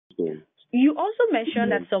everything. You also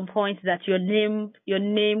mentioned at some point that your name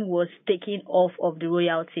was taken off of the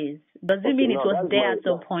royalties. Does it mean it now was there at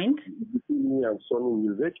some point? between me and Sony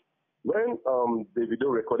Music. When Davido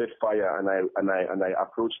recorded Fire and I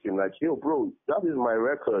approached him like, yo bro, that is my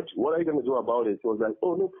record. What are you gonna do about it? He was like,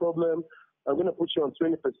 oh no problem. I'm gonna put you on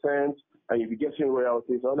 20% and you'll be getting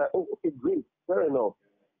royalties. I was like, oh okay, great, fair enough.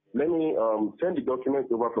 Let me send the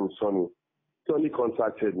documents over from Sony. Sony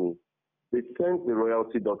contacted me. They sent the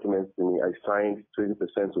royalty documents to me. I signed 20%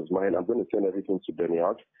 was mine. I'm going to send everything to Benny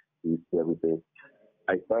Arch. Everything.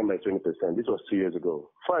 I signed my 20%. This was 2 years ago.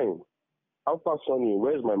 Fine. Alpha Sony,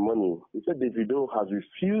 where's my money? He said Davido has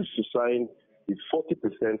refused to sign his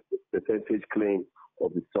 40% percentage claim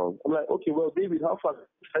of the song. I'm like, okay, well, David, how far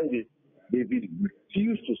signed it? David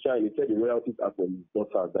refused to sign. He said the royalties are from his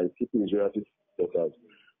daughters, that he's keeping his royalties daughters.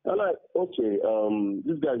 I'm like, okay,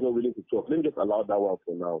 this guy's not willing to talk. Let me just allow that one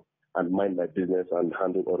for now and mind my business and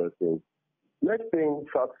handle other things. Next thing,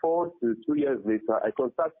 fast forward to 2 years later, I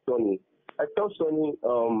contact Sony. I tell Sony,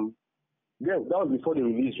 that was before they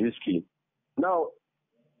released Risky. Now,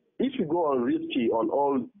 if you go on Risky on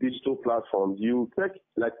all digital platforms, you check,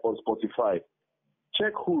 like on Spotify,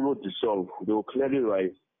 check who wrote the song. They will clearly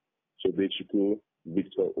write Sobechukwu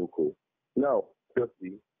Victor Oko. Now,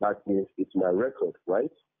 obviously, that means it's my record,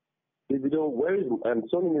 right? Davido, where is and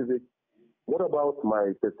Sony Music? What about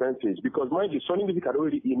my percentage? Because mind you, Sony Music had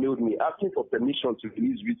already emailed me asking for permission to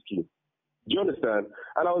release Risky. Do you understand?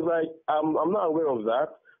 And I was like, I'm not aware of that.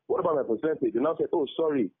 What about my percentage? And I said, oh,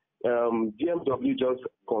 sorry. DMW just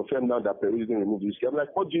confirmed now that Peruzzi removed Risky. I'm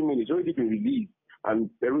like, what do you mean? It's already been released. And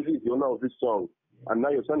Peruzzi is the owner of this song. And now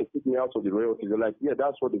you're trying to kick me out of the royalties. They're like, yeah,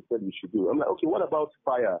 that's what they said we should do. I'm like, okay, what about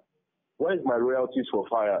Fire? Where is my royalties for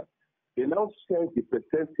Fire? They now sent the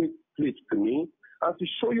percentage split to me. And to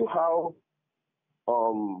show you how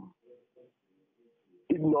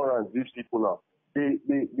ignorant these people are, they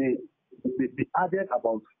added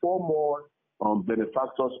about 4 more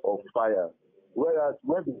benefactors of Fire. Whereas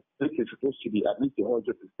where the split is supposed to be at least 100%,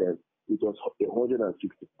 it was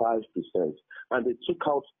 165%. And they took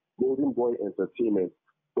out Golden Boy Entertainment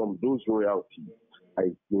from those royalties.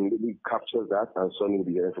 I immediately captured that, and Sony will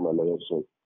be hearing from my lawyer soon.